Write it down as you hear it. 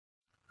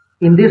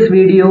In this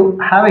video,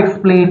 I have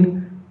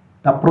explained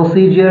the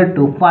procedure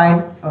to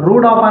find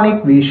root of an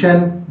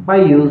equation by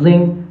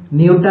using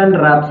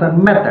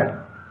Newton-Raphson method.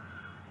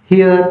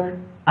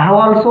 Here, I have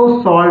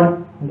also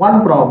solved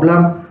one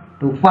problem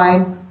to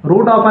find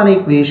root of an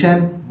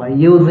equation by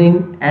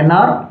using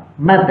NR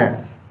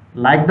method.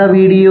 Like the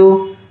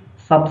video,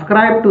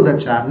 subscribe to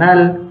the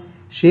channel,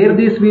 share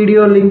this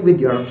video link with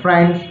your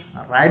friends,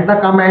 write the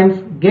comments,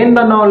 gain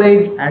the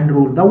knowledge and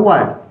rule the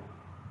world.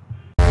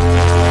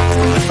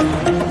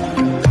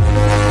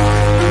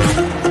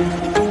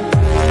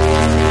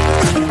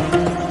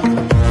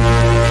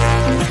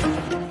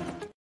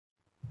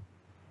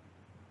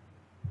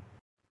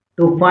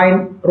 To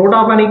find root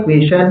of an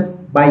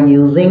equation by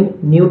using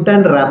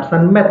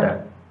Newton-Raphson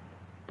method.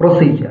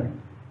 Procedure.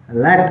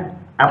 Let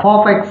f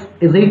of x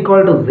is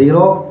equal to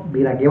 0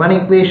 be the given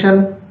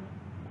equation,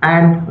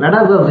 and let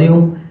us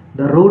assume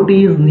the root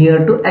is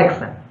near to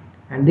xn,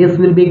 and this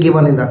will be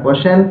given in the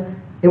question.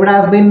 If it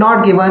has been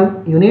not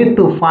given, you need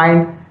to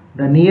find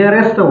the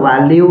nearest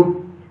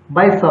value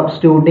by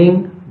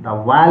substituting the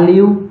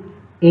value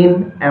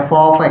in f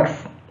of x.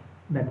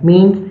 That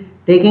means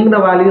taking the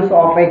values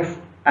of x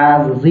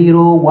as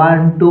 0,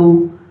 1,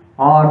 2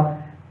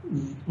 or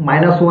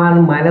minus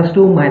 1, minus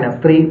 2,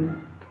 minus 3.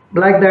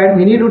 Like that,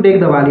 we need to take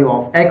the value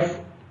of x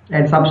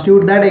and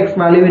substitute that x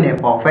value in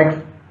f of x,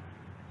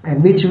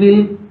 and which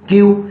will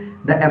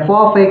give the f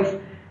of x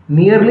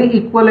nearly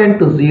equivalent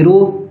to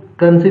 0.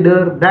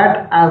 Consider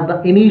that as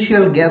the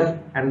initial guess,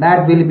 and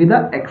that will be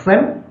the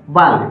xn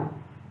value.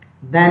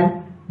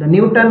 Then the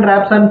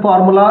Newton-Raphson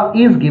formula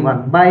is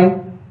given by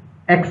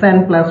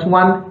xn plus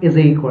 1 is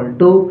equal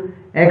to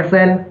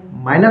xn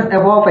minus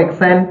f of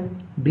xn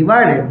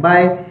divided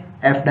by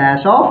f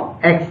dash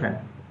of xn,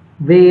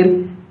 where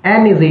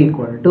n is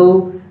equal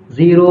to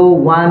 0,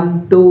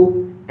 1,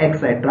 2,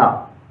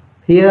 etc.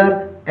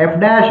 Here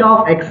f dash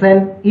of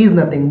xn is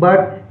nothing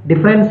but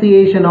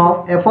differentiation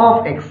of f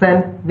of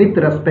xn with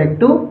respect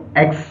to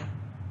x.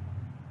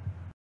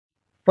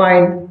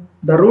 Find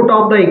the root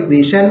of the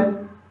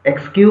equation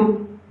x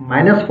cube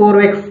minus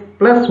 4x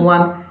plus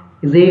 1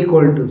 is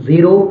equal to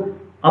 0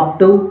 up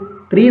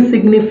to 3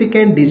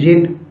 significant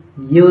digit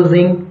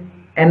using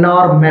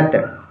NR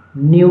method,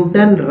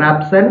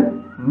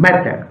 Newton-Raphson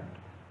method.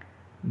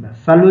 The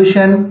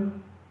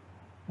solution,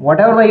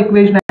 whatever the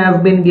equation has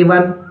been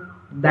given,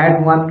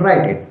 that one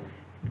write it.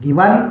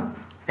 Given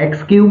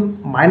x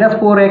cube minus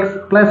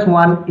 4x plus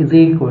 1 is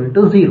equal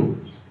to 0,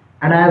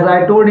 and as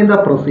I told in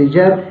the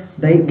procedure,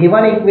 the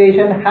given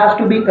equation has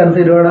to be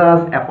considered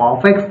as f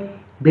of x.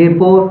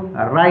 Therefore,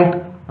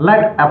 write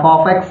let f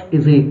of x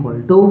is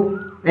equal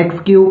to x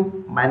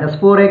cube minus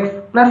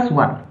 4x plus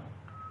 1.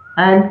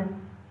 And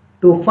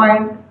to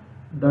find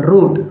the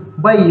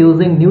root by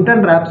using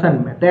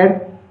Newton-Raphson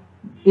method,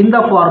 in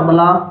the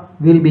formula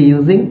we will be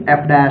using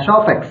f dash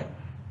of x.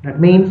 That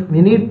means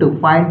we need to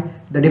find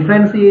the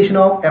differentiation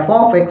of f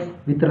of x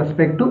with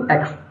respect to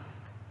x.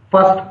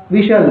 First,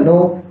 we shall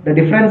know the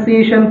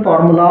differentiation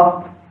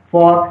formula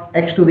for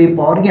x to the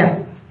power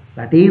n.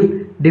 That is,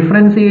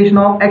 differentiation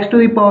of x to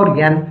the power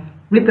n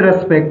with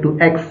respect to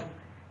x,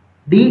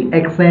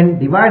 dxn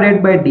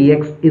divided by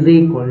dx is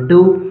equal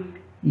to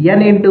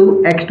n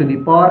into x to the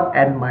power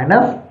n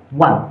minus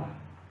 1.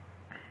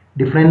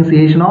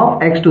 Differentiation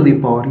of x to the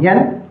power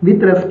n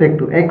with respect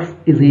to x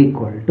is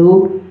equal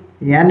to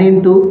n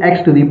into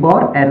x to the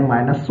power n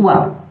minus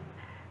 1.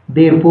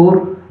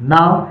 Therefore,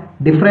 now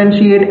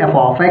differentiate f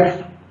of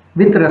x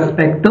with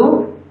respect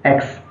to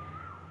x.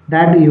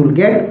 That you will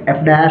get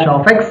f dash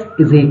of x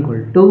is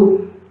equal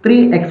to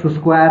 3x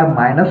square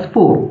minus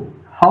 4.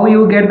 How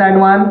you get that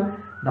one?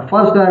 The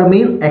first term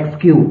is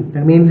x cube.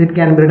 That means it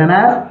can be written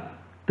as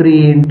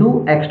 3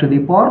 into x to the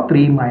power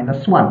 3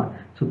 minus 1.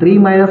 So 3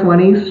 minus 1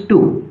 is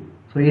 2.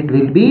 So it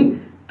will be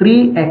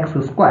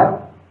 3x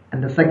square.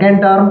 And the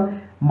second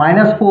term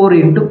minus 4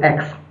 into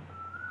x.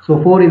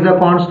 So 4 is a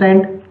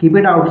constant. Keep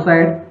it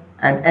outside,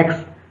 and x.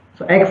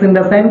 So x in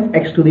the sense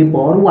x to the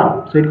power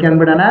 1. So it can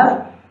be written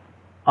as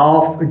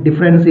of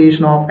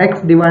differentiation of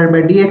x divided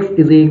by dx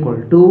is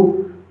equal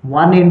to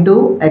 1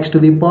 into x to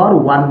the power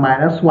 1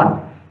 minus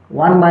 1.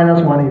 1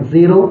 minus 1 is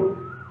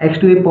 0. X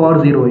to the power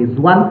 0 is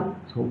 1.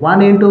 So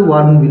 1 into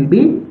 1 will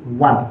be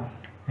 1,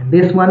 and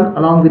this one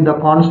along with the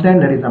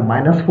constant, that is a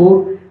minus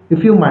 4.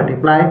 If you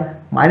multiply,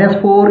 minus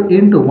 4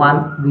 into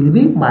 1 will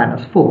be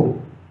minus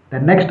 4. The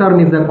next term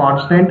is the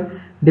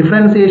constant.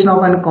 Differentiation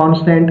of a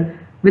constant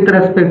with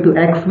respect to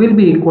x will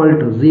be equal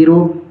to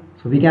 0.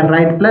 So we can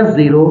write plus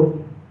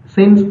 0.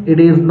 Since it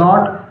is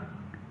not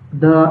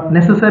the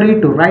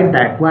necessary to write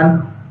that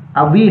one,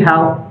 we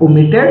have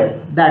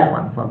omitted that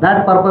one. For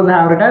that purpose, I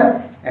have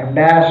written f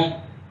dash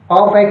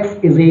of x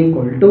is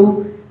equal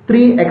to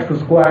 3x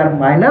square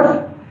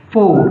minus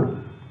 4.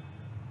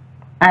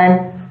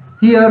 And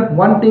here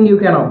one thing you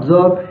can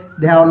observe,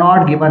 they have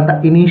not given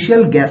the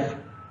initial guess.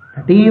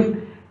 That is,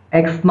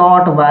 x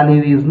naught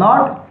value is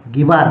not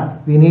given.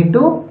 We need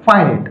to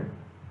find it.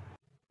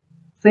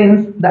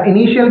 Since the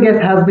initial guess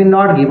has been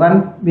not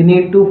given, we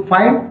need to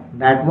find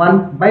that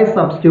one by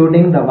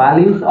substituting the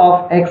values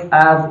of x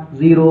as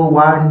 0,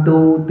 1,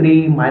 2,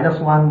 3, minus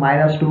 1,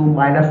 minus 2,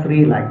 minus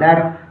 3, like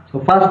that. So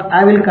first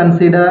I will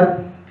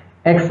consider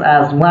x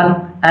as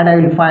 1 and I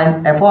will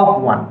find f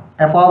of 1.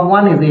 F of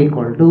 1 is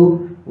equal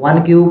to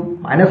 1 cube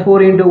minus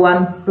 4 into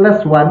 1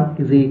 plus 1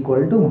 is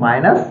equal to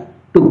minus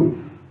 2.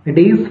 It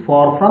is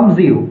far from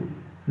 0.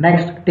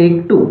 Next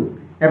take 2.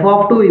 F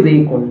of 2 is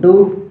equal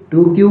to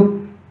 2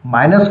 cube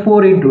minus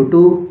 4 into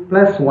 2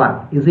 plus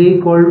 1 is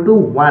equal to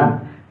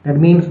 1. That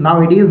means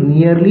now it is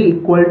nearly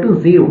equal to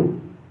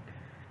 0.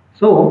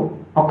 So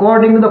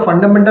according to the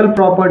fundamental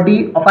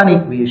property of an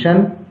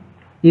equation,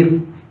 if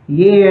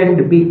a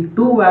and b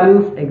two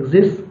values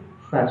exist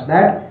such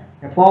that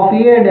f of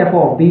a and f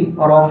of b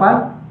are of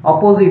an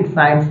opposite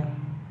signs,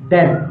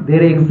 then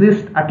there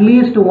exists at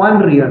least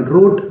one real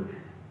root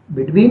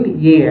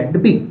between a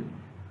and b.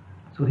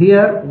 So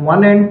here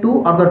 1 and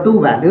 2 are the two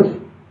values.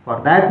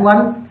 For that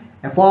one,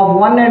 f of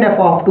 1 and f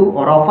of 2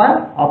 are of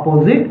an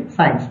opposite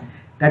signs.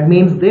 That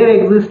means there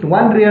exists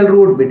one real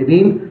root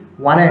between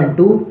 1 and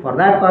 2. For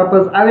that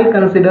purpose, I will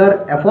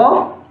consider f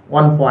of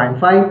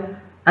 1.5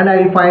 and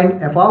I will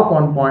find f of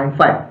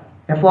 1.5.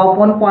 F of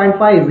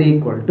 1.5 is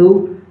equal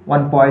to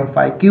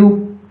 1.5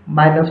 cube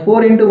minus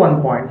 4 into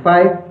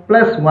 1.5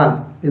 plus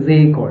 1 is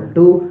equal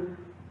to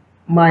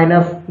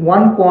minus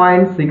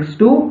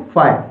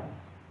 1.625.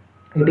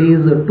 It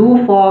is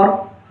too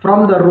far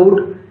from the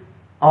root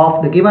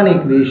of the given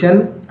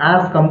equation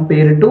as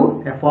compared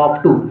to f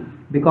of 2,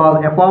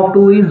 because f of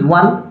 2 is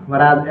 1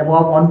 whereas f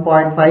of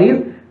 1.5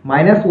 is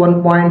minus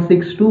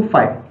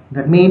 1.625.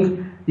 That means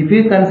if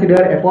you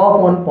consider f of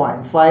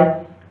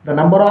 1.5, the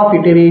number of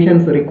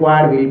iterations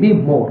required will be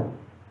more.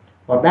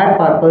 For that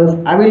purpose,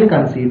 I will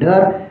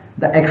consider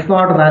the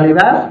x0 value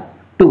as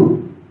 2.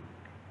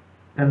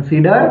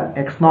 Consider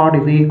x0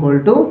 is equal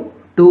to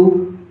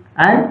 2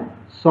 and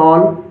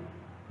solve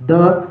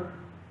the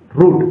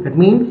root. That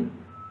means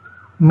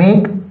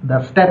make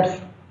the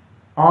steps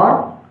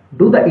or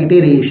do the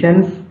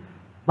iterations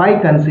by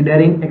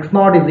considering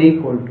x0 is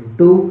equal to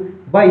 2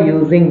 by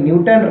using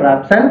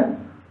Newton-Raphson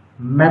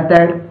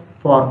method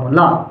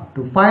formula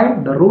to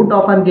find the root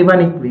of a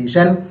given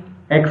equation.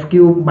 X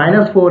cube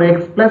minus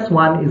 4x plus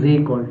 1 is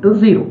equal to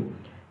 0.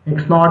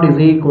 x0 is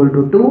equal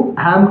to 2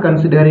 I am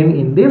considering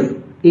in this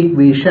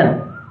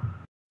equation.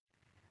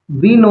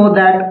 We know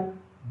that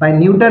by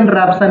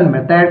Newton-Raphson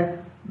method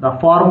the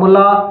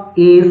formula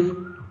is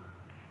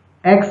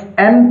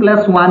xn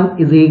plus 1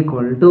 is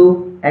equal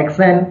to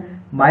xn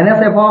minus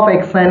f of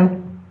xn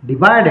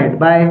divided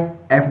by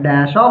f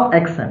dash of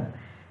xn.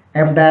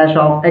 F dash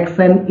of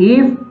xn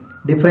is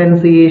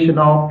differentiation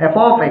of f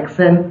of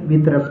xn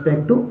with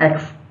respect to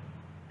x,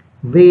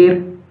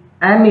 where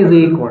n is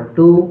equal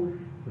to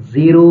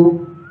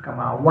 0,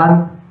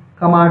 1,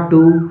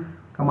 2,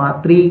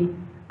 3,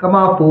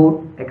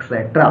 4,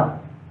 etc.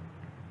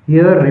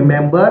 Here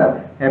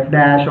remember f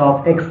dash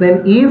of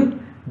xn is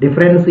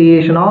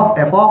differentiation of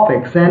f of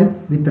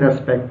xn with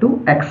respect to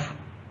x.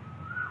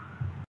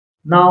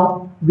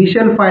 Now we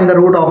shall find the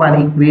root of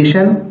an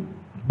equation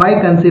by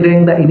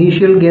considering the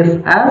initial guess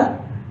as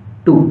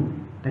 2.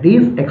 That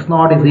is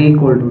x0 is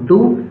equal to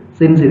 2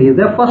 since it is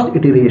the first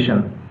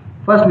iteration.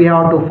 First we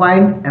have to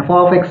find f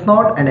of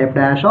x0 and f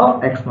dash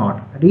of x0.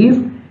 That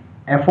is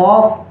f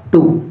of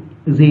 2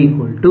 is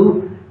equal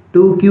to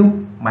 2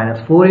 cube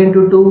minus 4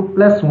 into 2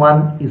 plus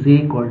 1 is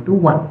equal to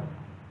 1.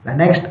 The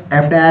next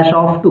f dash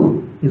of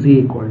 2 is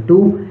equal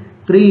to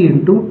 3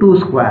 into 2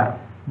 square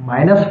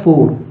minus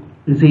 4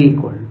 is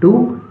equal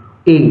to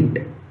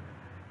 8.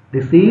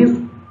 This is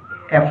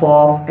f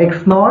of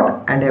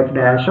x0 and f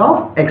dash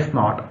of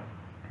x0.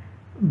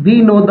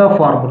 We know the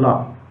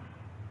formula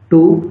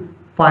to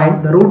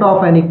find the root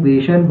of an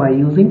equation by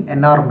using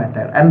NR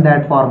method, and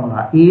that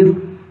formula is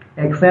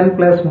xn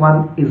plus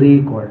 1 is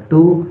equal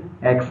to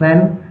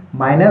xn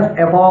minus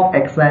f of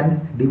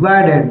xn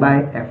divided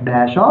by f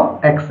dash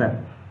of xn.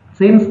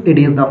 Since it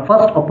is the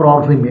first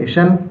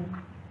approximation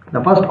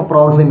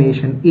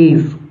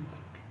is,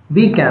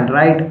 we can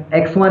write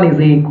x1 is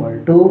equal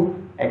to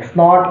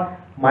x0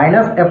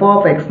 minus f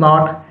of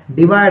x0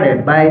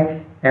 divided by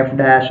f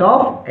dash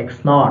of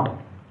x0.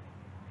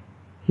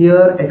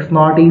 Here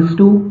x0 is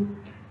 2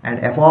 and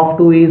f of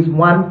 2 is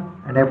 1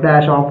 and f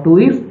dash of 2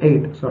 is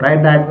 8. So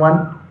write that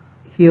one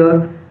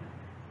here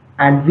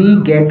and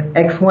we get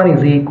x1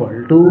 is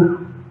equal to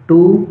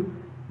 2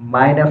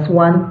 minus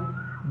 1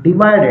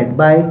 divided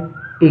by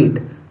 8.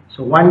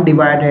 So 1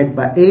 divided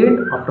by 8,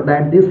 after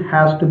that this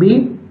has to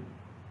be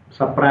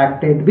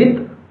subtracted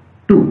with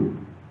 2.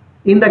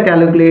 In the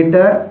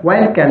calculator,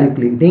 while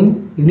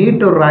calculating, you need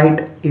to write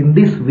in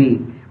this way: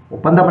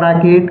 open the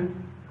bracket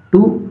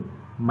 2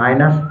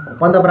 minus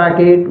open the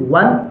bracket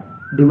 1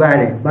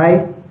 divided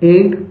by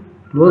 8,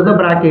 close the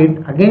bracket,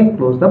 again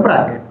close the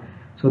bracket.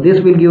 So this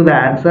will give the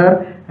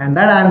answer, and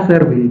that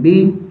answer will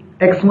be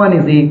x1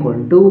 is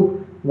equal to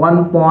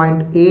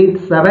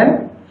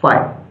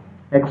 1.875.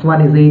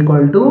 x1 is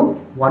equal to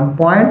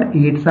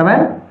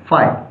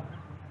 1.875.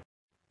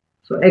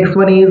 So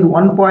x1 is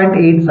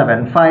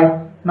 1.875.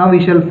 Now we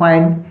shall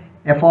find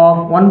f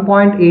of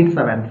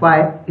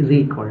 1.875 is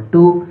equal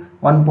to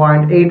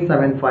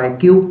 1.875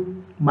 cube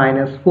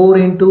minus 4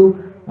 into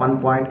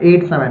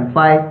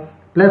 1.875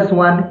 plus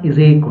 1 is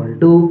equal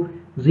to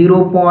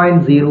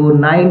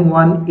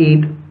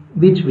 0.0918,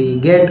 which we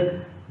get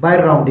by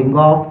rounding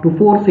off to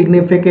 4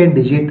 significant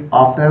digit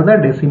after the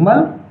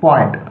decimal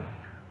point.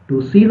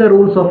 To see the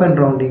rules of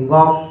rounding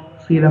off,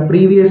 see the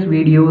previous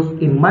videos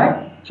in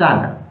my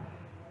channel.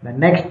 The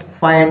next,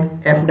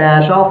 find f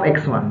dash of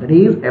x1, that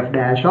is f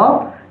dash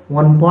of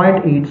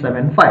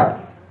 1.875.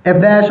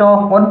 f dash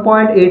of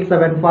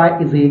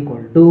 1.875 is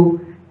equal to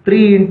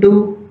 3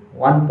 into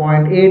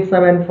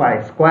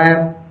 1.875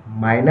 square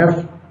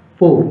minus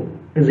 4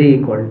 is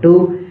equal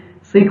to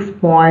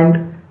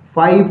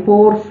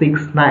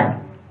 6.5469.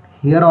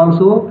 Here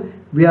also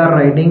we are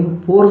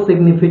writing 4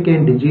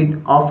 significant digit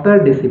after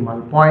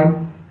decimal point,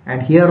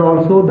 and here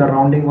also the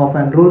rounding off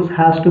and rules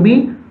has to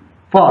be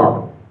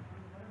followed.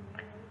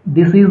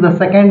 This is the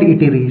second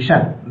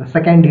iteration. The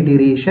second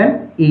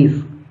iteration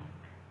is,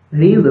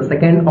 the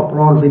second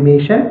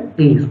approximation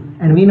is,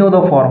 and we know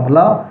the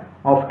formula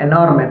of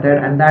NR method,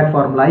 and that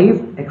formula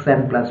is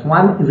xn plus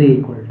 1 is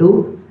equal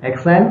to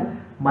xn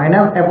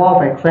minus f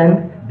of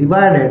xn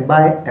divided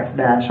by f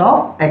dash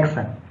of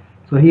xn.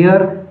 So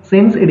here,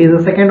 since it is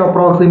a second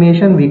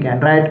approximation, we can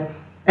write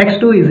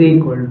x2 is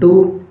equal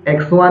to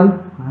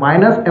x1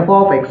 minus f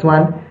of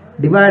x1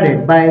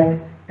 divided by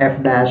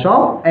f dash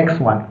of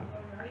x1.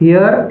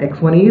 Here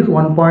x1 is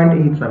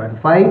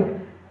 1.875,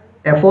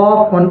 f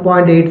of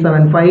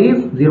 1.875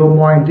 is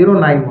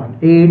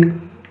 0.0918,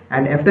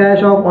 and f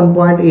dash of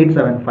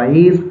 1.875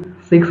 is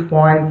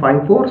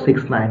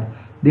 6.5469.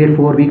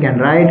 Therefore, we can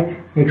write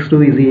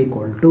x2 is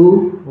equal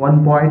to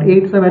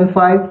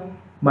 1.875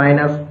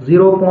 minus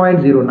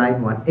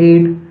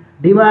 0.0918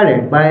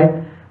 divided by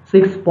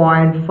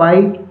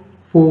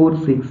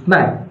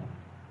 6.5469.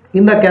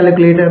 In the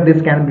calculator,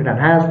 this can be done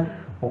as,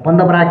 open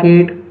the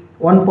bracket,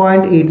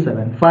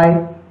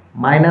 1.875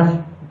 minus,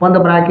 open the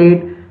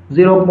bracket,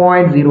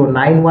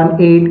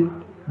 0.0918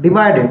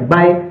 divided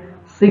by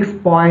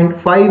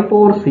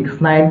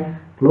 6.5469,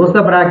 close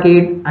the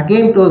bracket,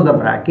 again close the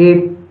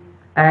bracket,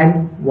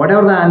 and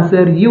whatever the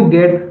answer you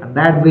get,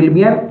 that will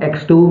be an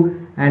x2.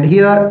 And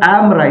here I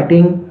am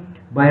writing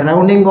by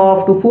rounding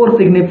off to 4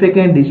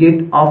 significant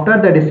digit after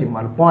the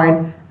decimal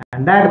point,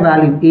 and that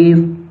value is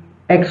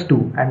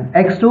x2, and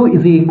x2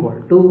 is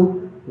equal to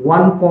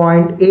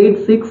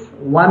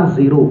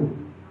 1.8610.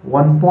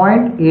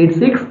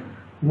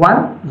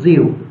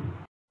 1.8610.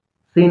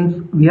 Since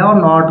we have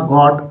not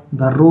got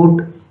the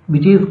root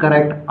which is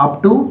correct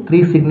up to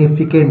 3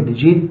 significant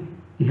digit,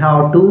 we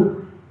have to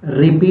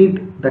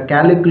repeat the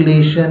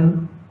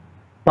calculation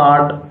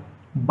part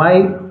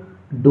by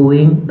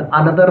doing the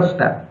another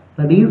step,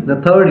 that is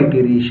the third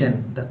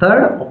iteration, the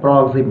third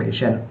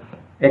approximation.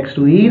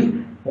 x2 is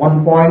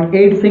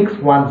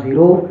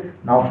 1.8610.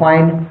 Now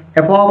find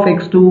f of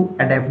x2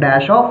 and f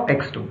dash of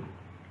x2.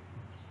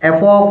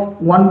 f of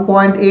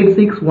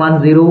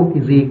 1.8610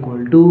 is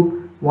equal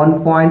to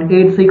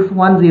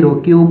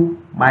 1.8610 cube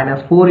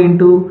minus 4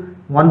 into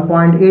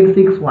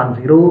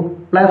 1.8610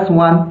 plus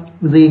 1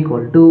 is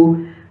equal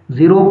to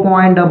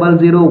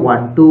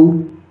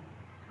 0.0012.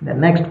 The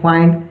next,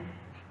 find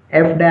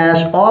f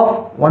dash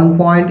of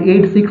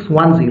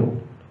 1.8610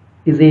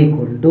 is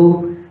equal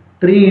to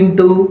 3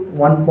 into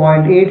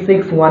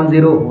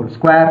 1.8610 whole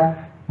square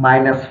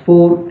minus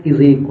 4 is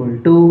equal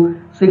to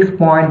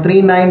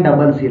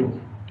 6.3900.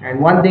 And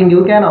one thing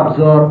you can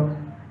observe,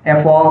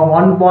 f of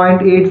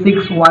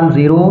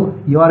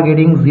 1.8610, you are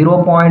getting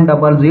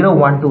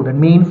 0.0012. That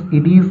means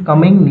it is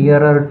coming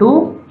nearer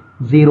to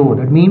 0.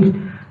 That means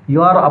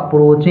you are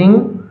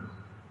approaching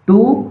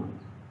to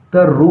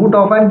the root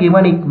of a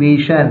given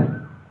equation.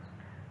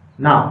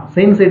 Now,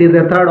 since it is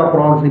a third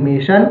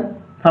approximation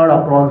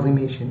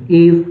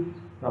is,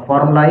 the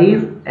formula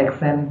is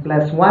xn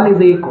plus 1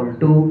 is equal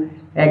to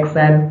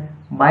xn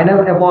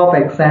minus f of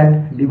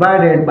xn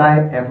divided by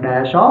f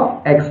dash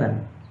of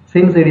xn.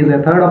 Since it is a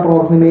third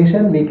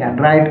approximation, we can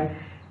write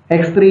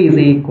x3 is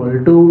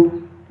equal to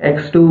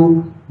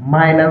x2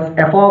 minus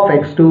f of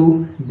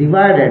x2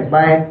 divided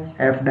by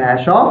f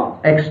dash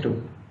of x2.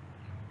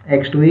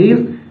 x2 is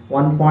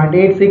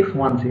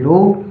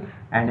 1.8610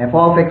 and f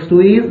of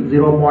x2 is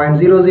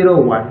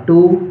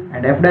 0.0012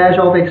 and f dash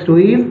of x2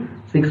 is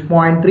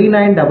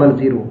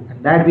 6.3900,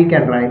 and that we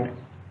can write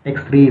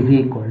x3 is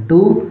equal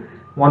to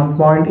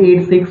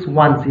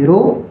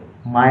 1.8610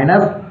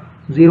 minus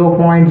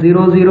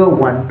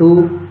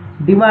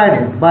 0.0012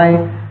 divided by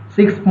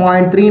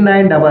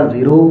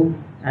 6.3900,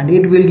 and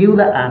it will give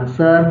the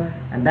answer,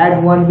 and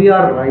that one we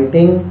are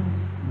writing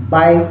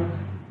by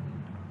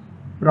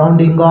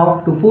rounding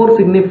off to 4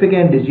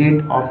 significant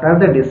digit after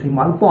the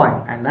decimal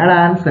point, and that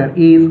answer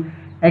is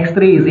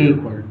x3 is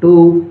equal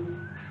to,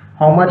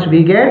 how much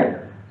we get?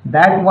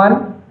 That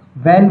one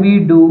when we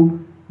do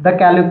the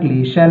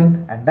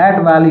calculation, and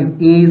that value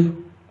is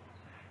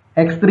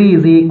x3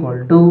 is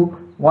equal to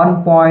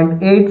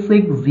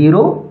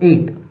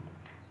 1.8608.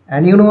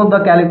 And you know the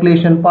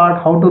calculation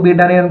part, how to be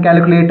done in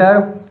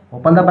calculator.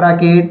 Open the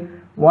bracket,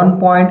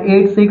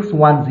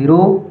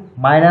 1.8610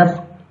 minus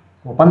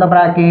open the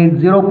bracket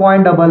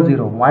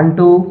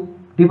 0.0012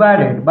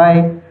 divided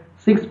by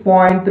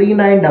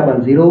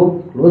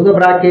 6.3900 close the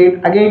bracket,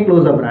 again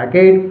close the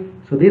bracket.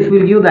 So this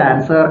will give the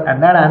answer,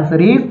 and that answer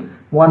is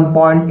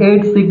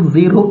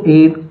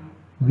 1.8608,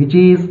 which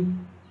is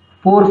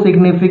 4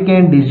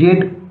 significant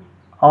digit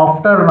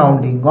after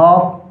rounding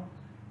off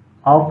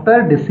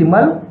after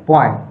decimal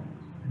point.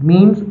 It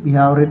means we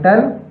have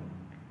written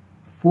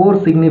 4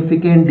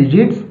 significant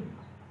digits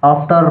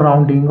after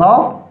rounding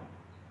off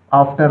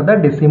after the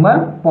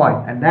decimal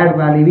point, and that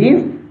value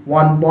is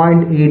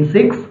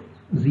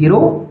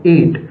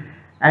 1.8608.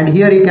 And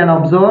here you can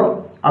observe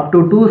up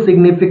to 2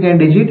 significant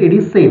digit it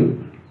is same.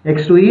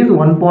 x2 is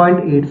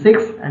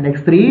 1.86 and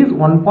x3 is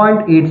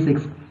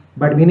 1.86,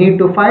 but we need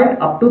to find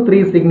up to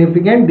 3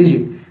 significant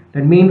digit.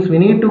 That means we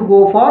need to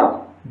go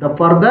for the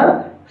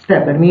further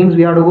step. That means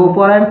we have to go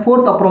for a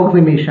fourth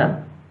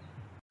approximation.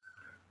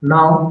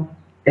 Now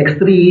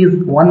x3 is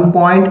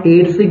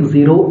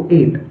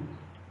 1.8608.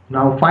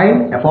 Now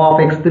find f of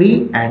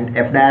x3 and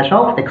f dash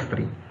of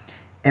x3.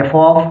 f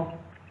of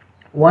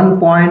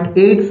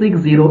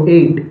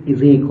 1.8608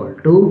 is equal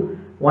to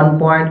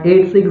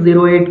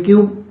 1.8608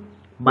 cube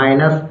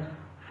minus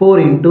 4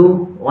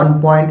 into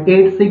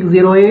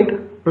 1.8608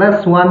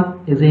 plus 1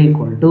 is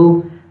equal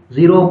to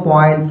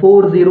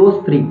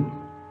 0.403.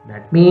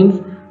 That means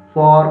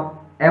for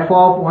f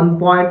of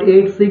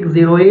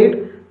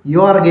 1.8608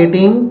 you are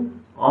getting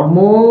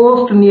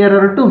almost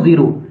nearer to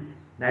 0.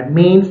 That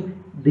means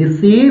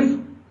this is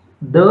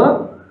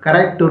the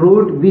correct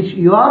root which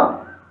you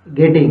are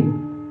getting.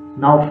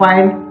 Now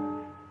find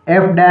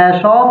f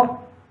dash of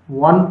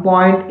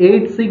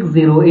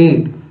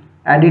 1.8608,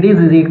 and it is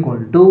equal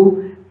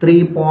to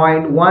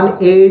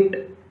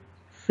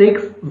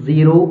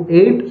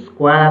 3.18608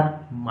 square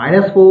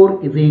minus 4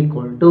 is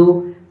equal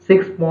to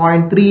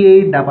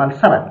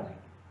 6.3877.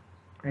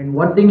 And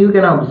one thing you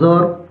can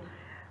observe,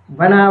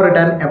 when I have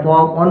written f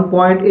of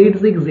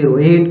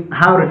 1.8608, I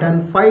have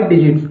written 5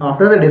 digits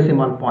after the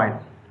decimal point.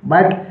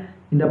 But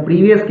in the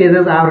previous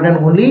cases, I have written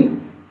only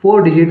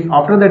 4 digits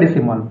after the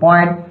decimal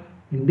point.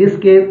 In this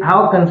case, I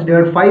have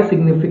considered 5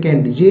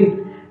 significant digits.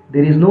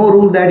 There is no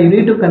rule that you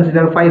need to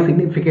consider 5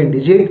 significant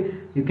digits.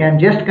 You can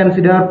just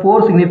consider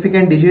 4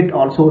 significant digits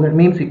also. That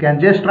means you can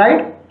just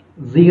write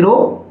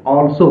 0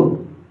 also.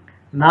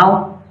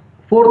 Now,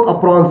 fourth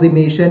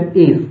approximation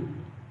is,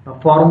 the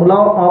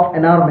formula of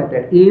NR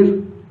method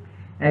is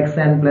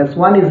xn plus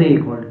 1 is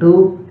equal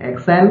to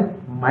xn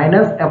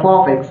minus f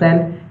of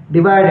xn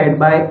divided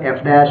by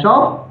f dash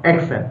of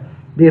xn.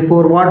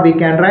 Therefore, what we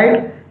can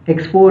write,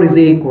 x4 is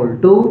equal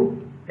to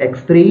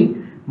x3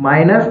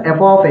 minus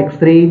f of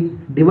x3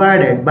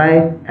 divided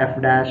by f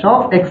dash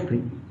of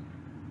x3.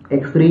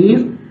 x3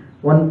 is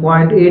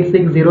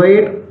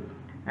 1.8608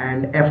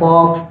 and f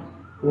of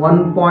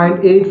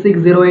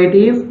 1.8608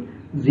 is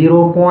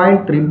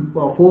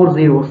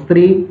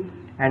 0.403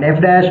 and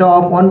f dash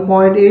of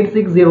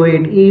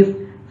 1.8608 is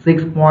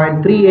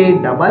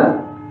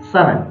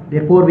 6.3877.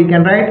 Therefore, we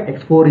can write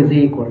x4 is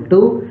equal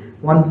to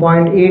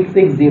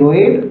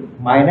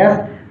 1.8608 minus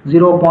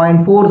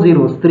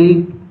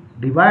 0.403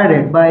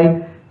 divided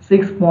by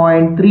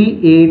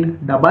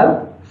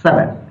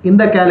 6.3877. In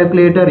the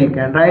calculator, you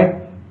can write,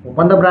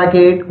 open the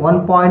bracket,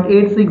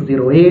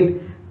 1.8608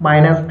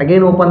 minus,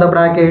 again open the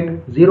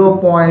bracket,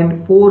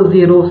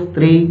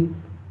 0.403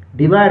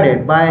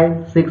 divided by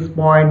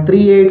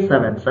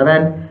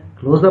 6.3877,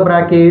 close the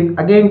bracket,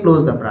 again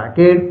close the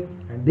bracket,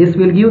 and this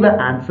will give the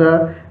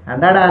answer,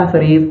 and that answer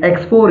is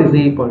x4 is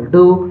equal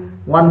to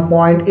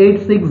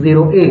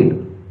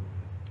 1.8608,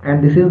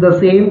 and this is the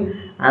same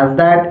as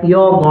that you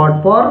have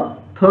got for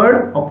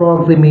third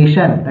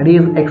approximation, that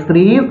is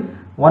x3 is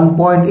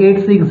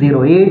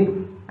 1.8608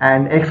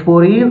 and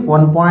x4 is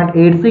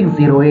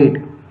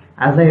 1.8608.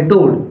 As I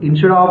told,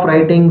 instead of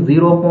writing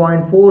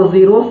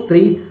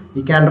 0.403,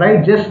 we can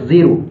write just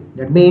 0.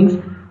 That means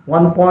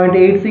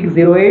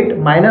 1.8608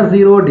 minus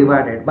 0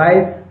 divided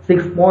by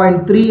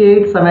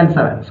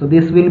 6.3877. So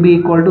this will be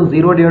equal to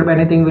 0 divided by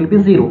anything will be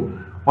 0.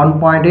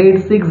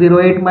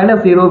 1.8608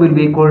 minus 0 will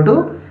be equal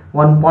to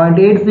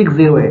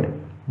 1.8608.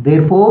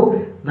 Therefore,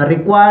 the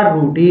required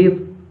root is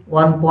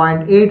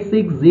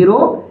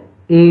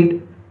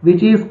 1.8608,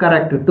 which is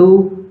correct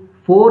to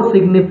 4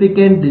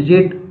 significant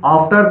digit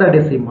after the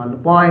decimal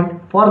point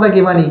for the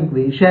given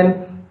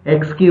equation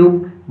x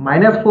cube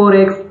minus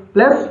 4x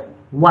plus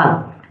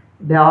 1.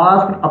 They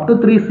asked up to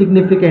 3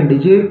 significant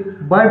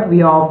digit, but we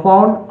have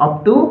found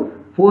up to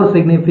 4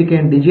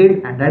 significant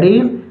digit, and that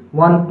is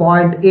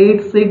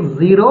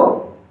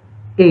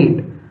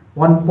 1.8608.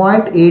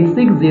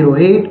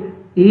 1.8608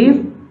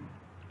 is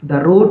the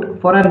root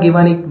for a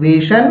given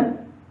equation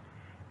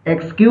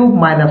x cube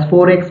minus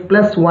 4x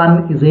plus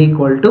 1 is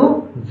equal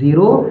to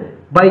 0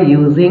 by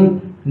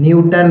using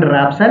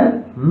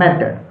Newton-Raphson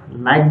method.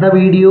 Like the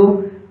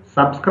video,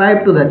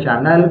 subscribe to the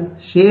channel,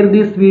 share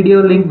this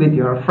video link with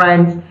your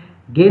friends,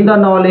 gain the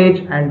knowledge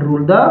and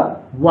rule the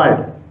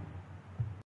world.